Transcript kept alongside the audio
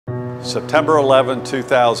September 11,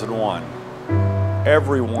 2001.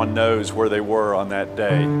 Everyone knows where they were on that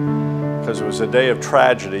day because it was a day of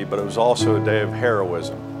tragedy, but it was also a day of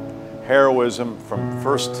heroism. Heroism from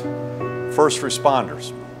first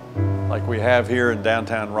responders, like we have here in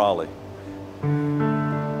downtown Raleigh.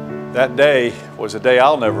 That day was a day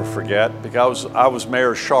I'll never forget because I was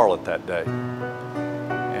mayor of Charlotte that day.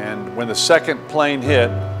 And when the second plane hit,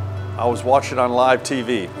 I was watching on live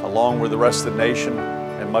TV along with the rest of the nation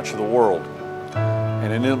and much of the world.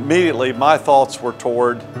 And immediately my thoughts were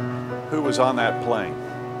toward who was on that plane.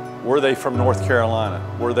 Were they from North Carolina?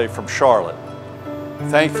 Were they from Charlotte?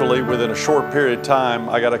 Thankfully, within a short period of time,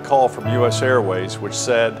 I got a call from US Airways which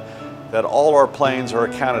said that all our planes are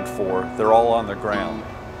accounted for. They're all on the ground.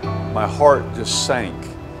 My heart just sank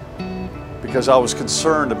because I was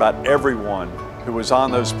concerned about everyone who was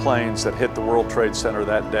on those planes that hit the World Trade Center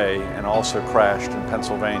that day and also crashed in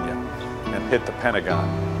Pennsylvania and hit the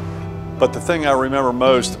Pentagon. But the thing I remember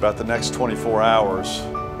most about the next 24 hours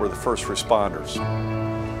were the first responders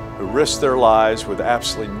who risked their lives with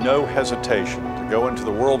absolutely no hesitation to go into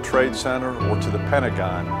the World Trade Center or to the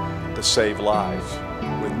Pentagon to save lives,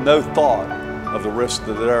 with no thought of the risk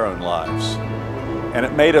to their own lives. And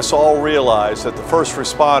it made us all realize that the first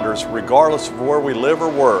responders, regardless of where we live or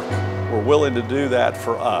work, were willing to do that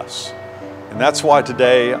for us. And that's why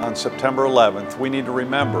today, on September 11th, we need to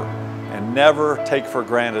remember and never take for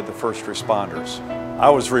granted the first responders. I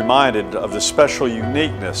was reminded of the special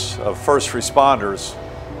uniqueness of first responders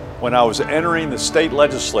when I was entering the state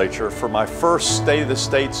legislature for my first State of the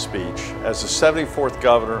State speech as the 74th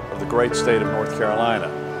governor of the great state of North Carolina.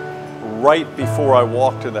 Right before I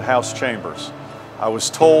walked in the House chambers, I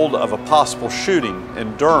was told of a possible shooting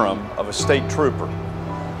in Durham of a state trooper.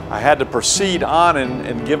 I had to proceed on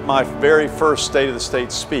and give my very first State of the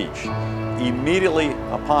State speech. Immediately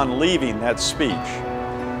upon leaving that speech,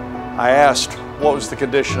 I asked what was the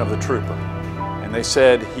condition of the trooper. And they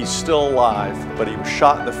said he's still alive, but he was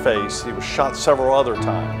shot in the face. He was shot several other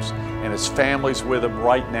times, and his family's with him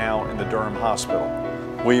right now in the Durham hospital.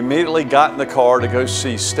 We immediately got in the car to go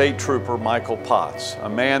see State Trooper Michael Potts, a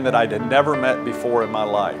man that I'd never met before in my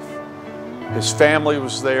life. His family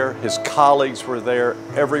was there, his colleagues were there,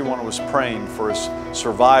 everyone was praying for his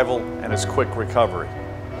survival and his quick recovery.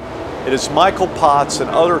 It is Michael Potts and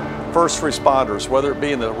other first responders, whether it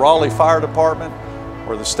be in the Raleigh Fire Department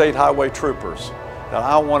or the State Highway Troopers, that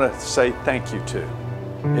I want to say thank you to.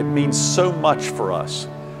 It means so much for us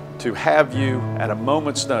to have you at a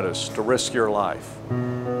moment's notice to risk your life.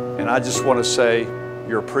 And I just want to say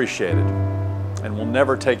you're appreciated and we'll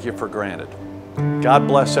never take you for granted. God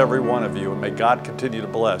bless every one of you, and may God continue to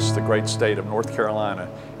bless the great state of North Carolina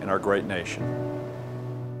and our great nation.